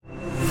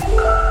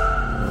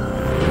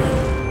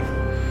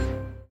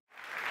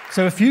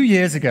So a few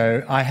years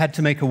ago, I had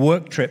to make a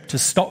work trip to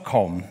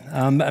Stockholm.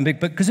 And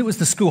because it was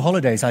the school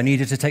holidays, I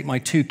needed to take my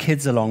 2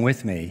 kids along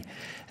with me.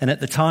 And at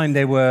the time,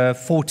 they were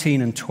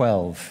 14 and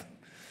 12.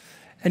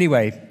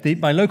 Anyway,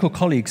 my local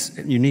colleagues,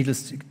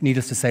 needless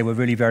to say, were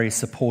really very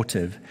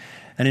supportive.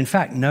 And in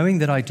fact, knowing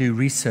that I do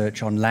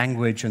research on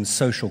language and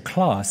social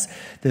class,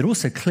 they'd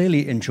also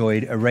clearly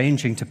enjoyed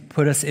arranging to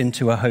put us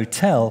into a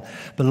hotel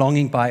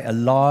belonging by a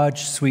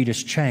large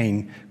Swedish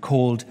chain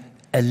called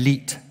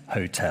Elite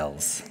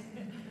Hotels.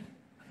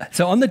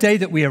 So on the day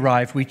that we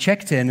arrived, we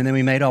checked in and then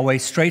we made our way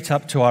straight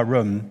up to our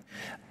room.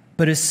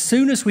 But as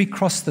soon as we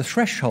crossed the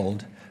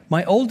threshold,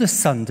 my oldest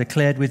son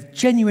declared with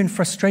genuine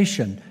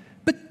frustration,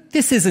 "But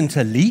this isn't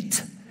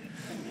elite."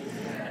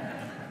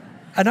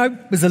 And I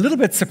was a little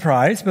bit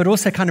surprised, but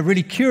also kind of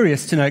really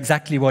curious to know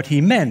exactly what he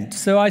meant.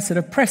 So I sort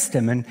of pressed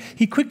him, and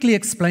he quickly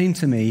explained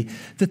to me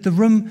that the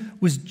room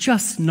was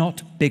just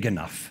not big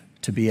enough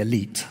to be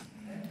elite.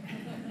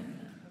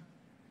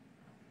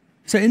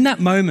 So in that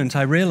moment,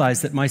 I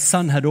realized that my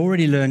son had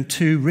already learned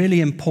 2 really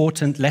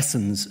important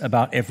lessons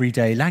about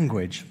everyday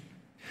language.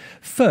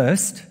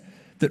 First,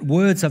 that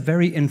words are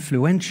very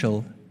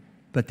influential,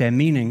 but their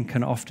meaning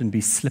can often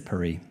be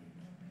slippery.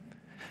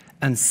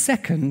 And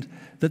second,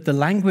 that the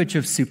language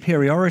of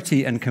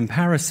superiority and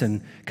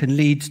comparison can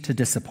lead to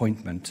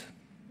disappointment.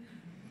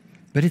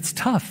 But it's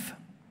tough.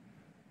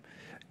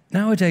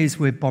 Nowadays,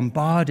 we're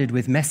bombarded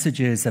with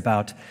messages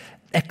about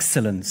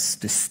excellence,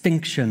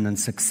 distinction, and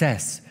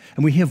success.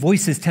 And we hear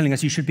voices telling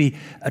us you should be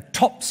a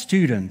top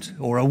student,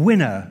 or a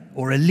winner,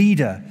 or a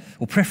leader,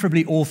 or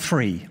preferably all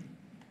 3.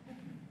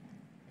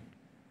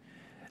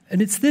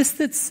 And it's this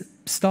that's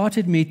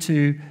started me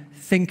to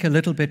think a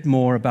little bit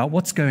more about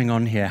what's going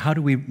on here. How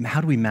do we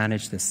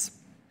manage this?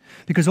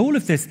 Because all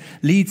of this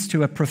leads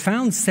to a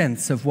profound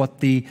sense of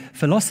what the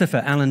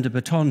philosopher Alain de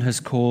Botton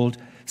has called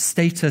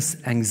status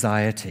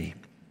anxiety.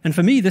 And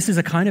for me, this is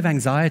a kind of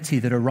anxiety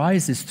that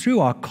arises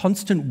through our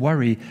constant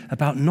worry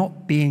about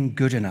not being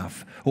good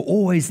enough, or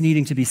always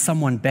needing to be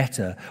someone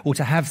better, or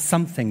to have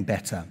something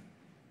better.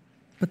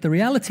 But the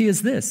reality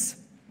is this: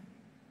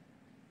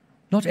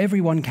 not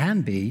everyone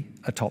can be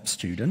a top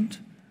student,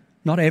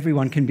 not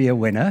everyone can be a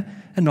winner,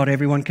 and not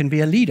everyone can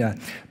be a leader.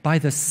 By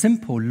the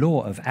simple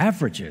law of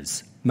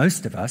averages,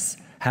 most of us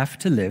have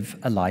to live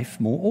a life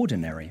more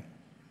ordinary.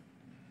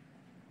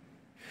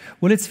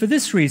 Well, it's for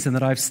this reason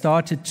that I've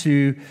started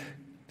to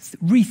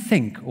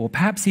rethink, or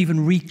perhaps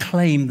even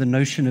reclaim, the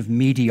notion of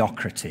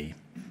mediocrity.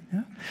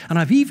 Yeah? And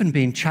I've even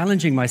been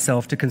challenging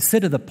myself to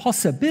consider the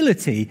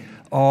possibility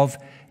of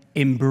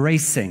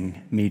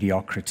embracing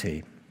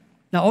mediocrity.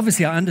 Now,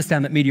 obviously, I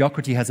understand that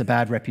mediocrity has a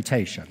bad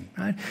reputation,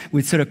 right?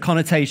 With sort of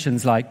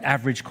connotations like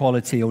average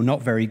quality or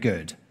not very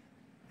good.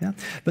 Yeah?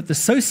 But the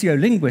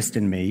sociolinguist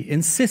in me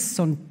insists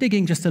on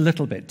digging just a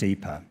little bit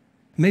deeper,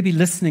 maybe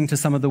listening to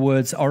some of the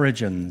word's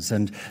origins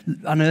and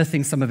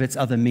unearthing some of its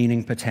other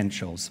meaning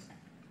potentials.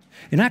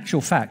 In actual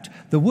fact,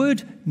 the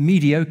word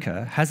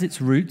mediocre has its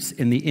roots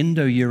in the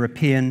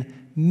Indo-European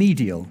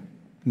medial,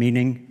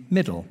 meaning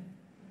middle.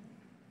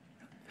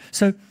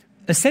 So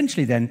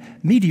essentially then,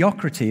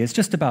 mediocrity is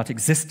just about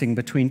existing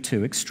between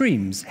 2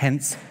 extremes,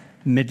 hence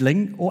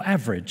middling or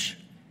average,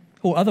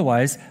 or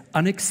otherwise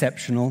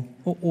unexceptional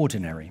or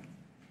ordinary.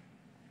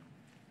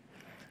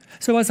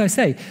 So as I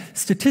say,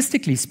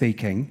 statistically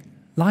speaking,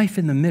 life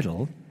in the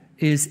middle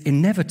is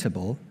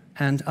inevitable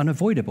and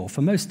unavoidable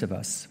for most of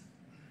us.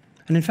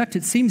 And in fact,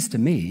 it seems to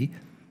me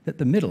that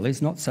the middle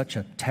is not such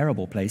a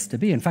terrible place to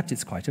be. In fact,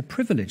 it's quite a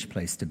privileged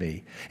place to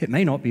be. It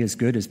may not be as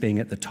good as being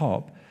at the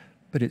top,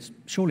 but it's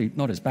surely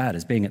not as bad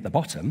as being at the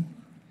bottom.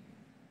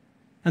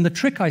 And the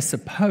trick, I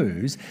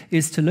suppose,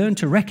 is to learn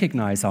to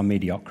recognize our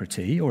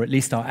mediocrity, or at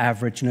least our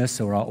averageness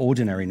or our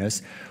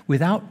ordinariness,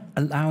 without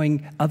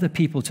allowing other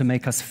people to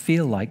make us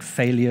feel like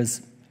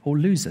failures or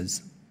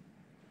losers.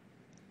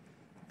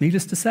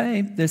 Needless to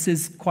say, this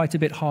is quite a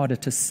bit harder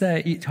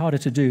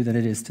to do than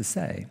it is to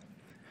say.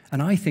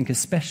 And I think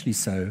especially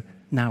so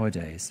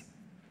nowadays.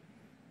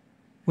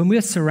 When we're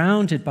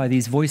surrounded by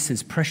these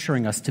voices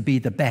pressuring us to be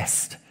the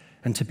best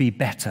and to be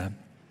better,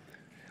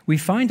 we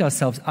find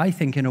ourselves, I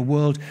think, in a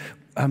world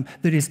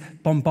that is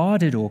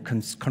bombarded or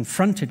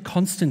confronted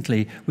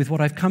constantly with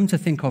what I've come to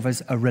think of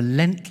as a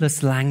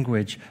relentless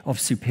language of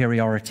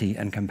superiority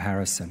and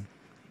comparison.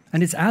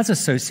 And it's as a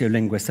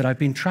sociolinguist that I've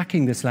been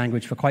tracking this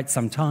language for quite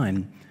some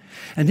time.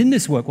 And in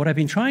this work, what I've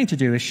been trying to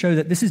do is show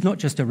that this is not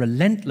just a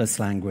relentless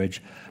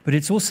language, but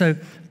it's also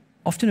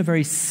often a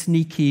very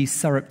sneaky,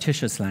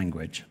 surreptitious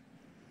language.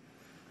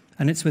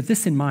 And it's with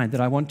this in mind that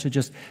I want to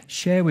just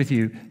share with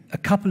you a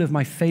couple of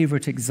my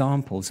favorite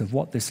examples of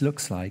what this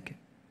looks like.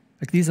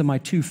 These are my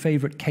 2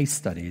 favorite case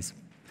studies.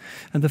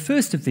 And the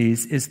first of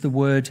these is the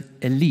word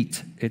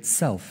elite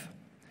itself.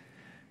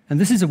 And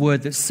this is a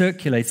word that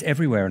circulates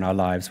everywhere in our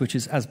lives, which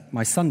is, as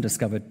my son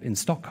discovered in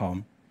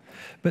Stockholm.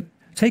 But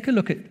take a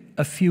look at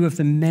a few of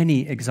the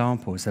many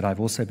examples that I've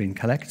also been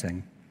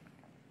collecting.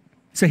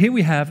 So here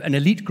we have an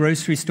elite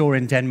grocery store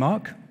in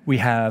Denmark, We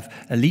have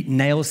elite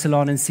nail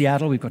salon in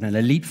Seattle. We've got an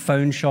elite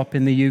phone shop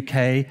in the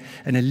UK,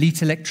 an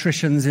elite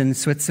electricians in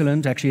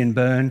Switzerland, actually in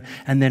Bern,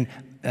 and then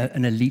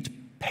an elite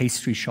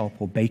pastry shop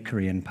or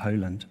bakery in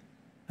Poland.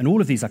 And all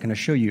of these, I can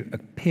assure you,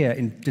 appear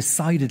in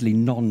decidedly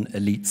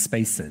non-elite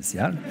spaces,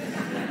 yeah?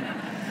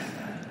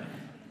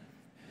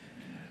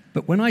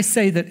 But when I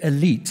say that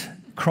elite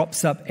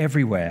crops up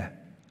everywhere,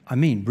 I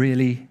mean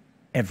really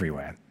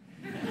everywhere.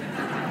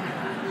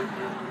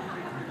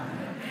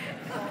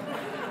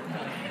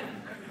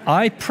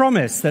 I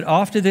promise that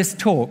after this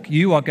talk,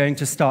 you are going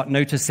to start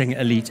noticing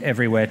elite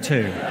everywhere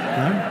too.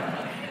 Right?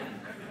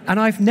 And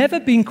I've never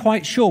been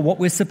quite sure what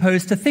we're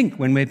supposed to think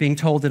when we're being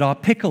told that our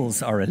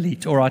pickles are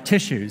elite or our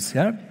tissues.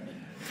 Yeah?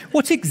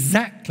 What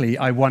exactly,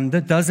 I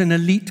wonder, does an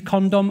elite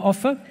condom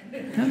offer?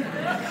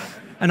 Yeah?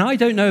 And I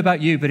don't know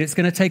about you, but it's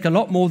going to take a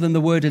lot more than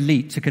the word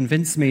elite to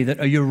convince me that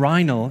a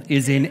urinal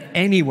is in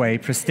any way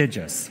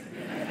prestigious.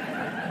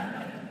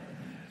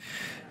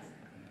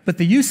 But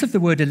the use of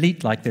the word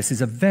elite like this is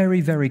a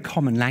very, very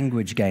common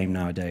language game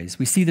nowadays.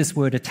 We see this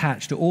word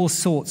attached to all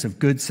sorts of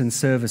goods and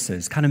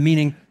services, kind of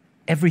meaning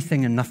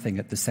everything and nothing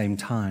at the same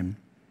time.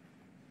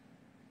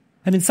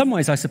 And in some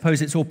ways, I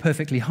suppose it's all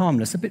perfectly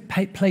harmless, a bit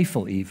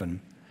playful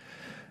even.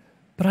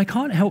 But I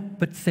can't help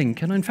but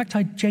think, and in fact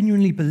I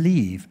genuinely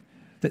believe,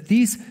 that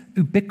these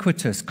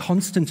ubiquitous,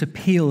 constant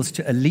appeals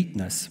to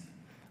eliteness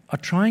are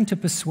trying to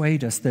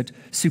persuade us that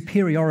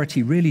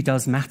superiority really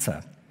does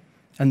matter,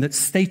 and that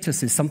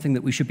status is something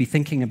that we should be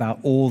thinking about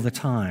all the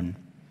time.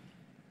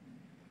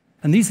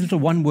 And these little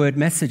one-word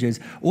messages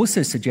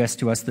also suggest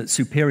to us that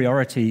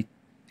superiority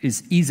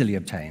is easily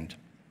obtained.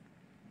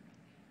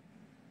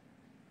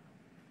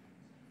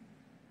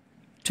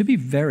 To be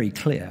very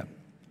clear,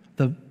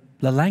 the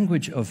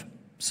language of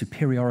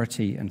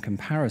superiority and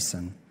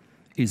comparison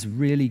is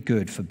really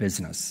good for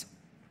business.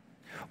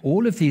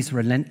 All of these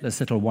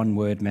relentless little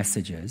one-word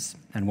messages,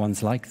 and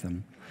ones like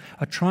them,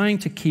 are trying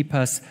to keep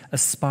us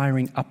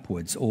aspiring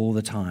upwards all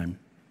the time.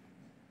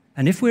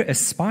 And if we're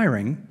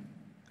aspiring,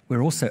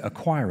 we're also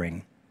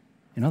acquiring.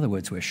 In other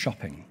words, we're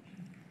shopping.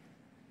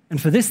 And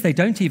for this, they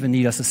don't even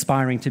need us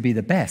aspiring to be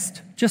the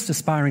best. Just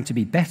aspiring to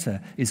be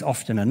better is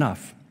often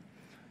enough.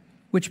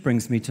 Which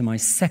brings me to my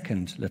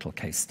second little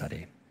case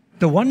study.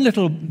 The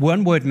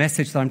one-word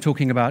message that I'm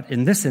talking about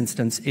in this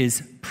instance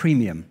is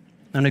premium.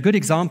 And a good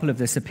example of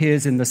this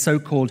appears in the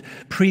so-called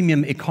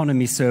premium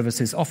economy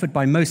services offered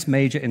by most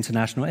major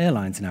international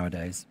airlines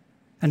nowadays.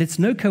 And it's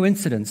no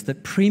coincidence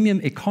that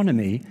premium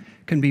economy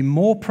can be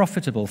more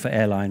profitable for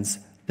airlines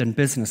than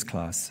business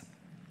class.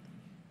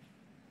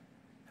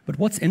 But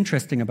what's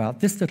interesting about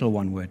this little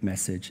one-word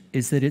message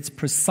is that it's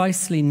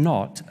precisely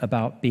not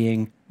about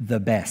being the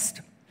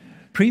best.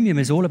 Premium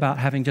is all about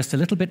having just a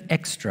little bit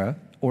extra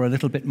or a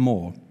little bit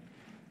more,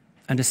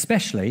 and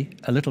especially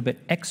a little bit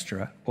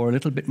extra or a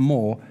little bit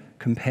more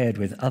compared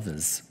with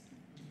others.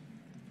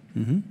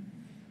 And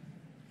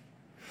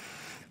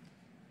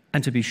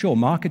to be sure,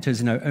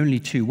 marketers know only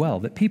too well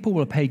that people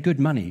will pay good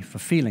money for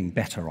feeling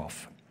better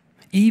off.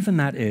 Even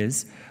that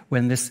is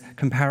when this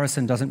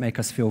comparison doesn't make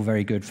us feel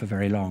very good for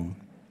very long.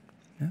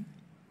 Yeah?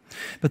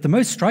 But the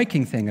most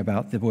striking thing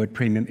about the word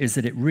premium is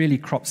that it really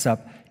crops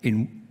up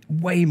in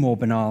way more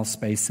banal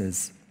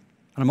spaces.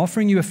 And I'm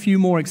offering you a few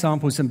more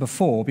examples than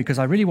before because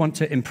I really want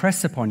to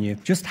impress upon you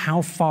just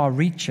how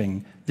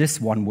far-reaching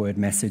this one-word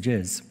message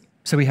is.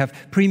 So we have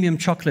premium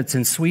chocolates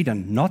in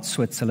Sweden, not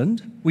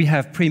Switzerland. We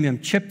have premium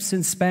chips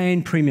in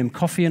Spain, premium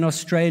coffee in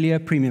Australia,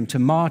 premium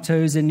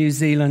tomatoes in New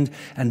Zealand,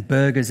 and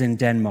burgers in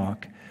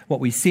Denmark.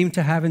 What we seem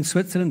to have in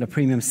Switzerland are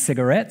premium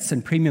cigarettes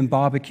and premium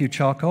barbecue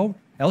charcoal.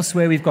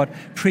 Elsewhere, we've got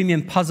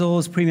premium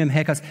puzzles, premium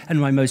haircuts, and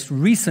my most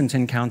recent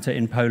encounter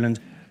in Poland,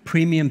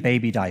 premium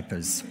baby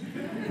diapers.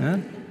 Yeah?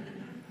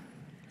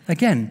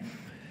 Again,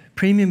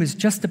 premium is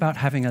just about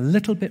having a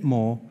little bit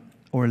more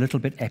or a little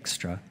bit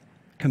extra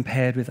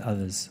compared with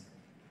others.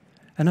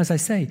 And as I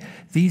say,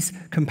 these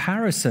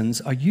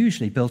comparisons are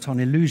usually built on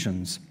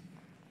illusions.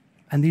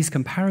 And these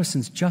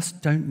comparisons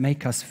just don't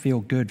make us feel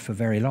good for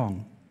very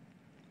long.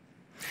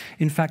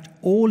 In fact,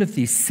 all of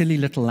these silly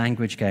little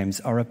language games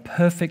are a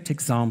perfect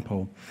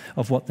example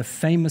of what the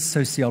famous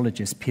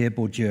sociologist Pierre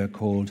Bourdieu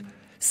called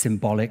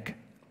symbolic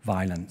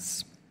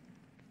violence.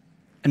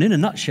 And in a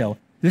nutshell,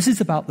 this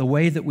is about the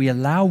way that we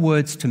allow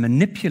words to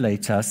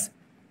manipulate us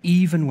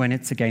even when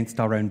it's against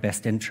our own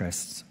best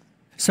interests.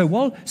 So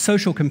while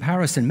social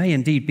comparison may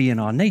indeed be in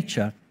our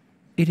nature,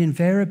 it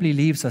invariably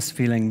leaves us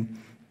feeling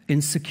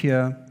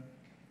insecure,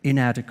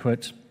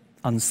 inadequate,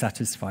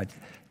 unsatisfied.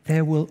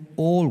 There will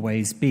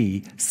always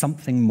be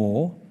something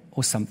more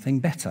or something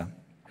better.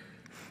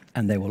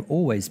 And there will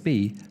always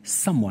be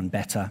someone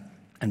better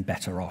and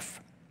better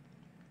off.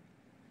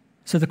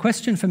 So the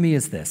question for me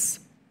is this: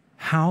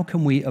 how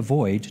can we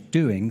avoid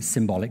doing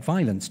symbolic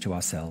violence to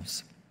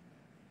ourselves?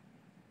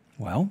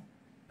 Well,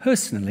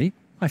 personally,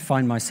 I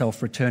find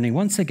myself returning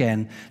once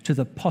again to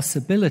the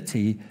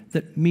possibility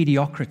that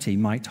mediocrity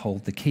might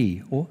hold the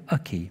key, or a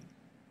key.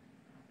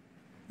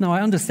 Now,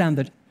 I understand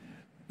that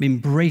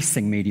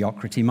embracing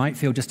mediocrity might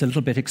feel just a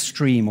little bit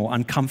extreme or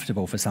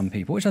uncomfortable for some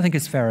people, which I think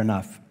is fair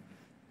enough.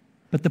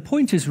 But the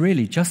point is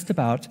really just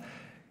about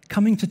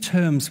coming to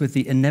terms with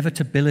the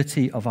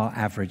inevitability of our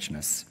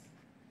averageness,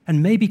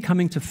 and maybe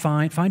coming to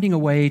finding a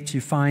way to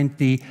find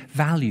the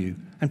value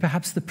and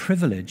perhaps the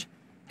privilege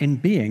in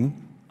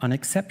being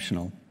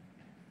unexceptional.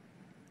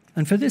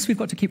 And for this, we've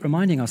got to keep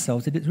reminding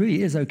ourselves that it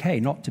really is okay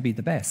not to be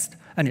the best,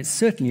 and it's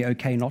certainly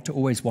okay not to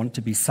always want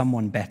to be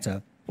someone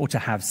better or to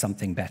have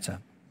something better.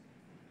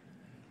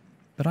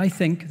 But I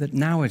think that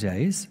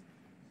nowadays,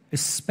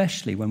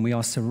 especially when we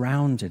are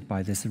surrounded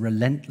by this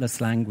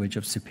relentless language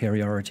of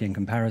superiority and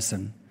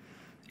comparison,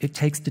 it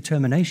takes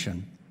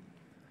determination,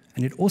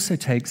 and it also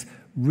takes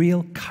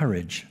real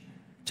courage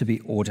to be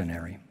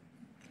ordinary.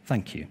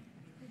 Thank you.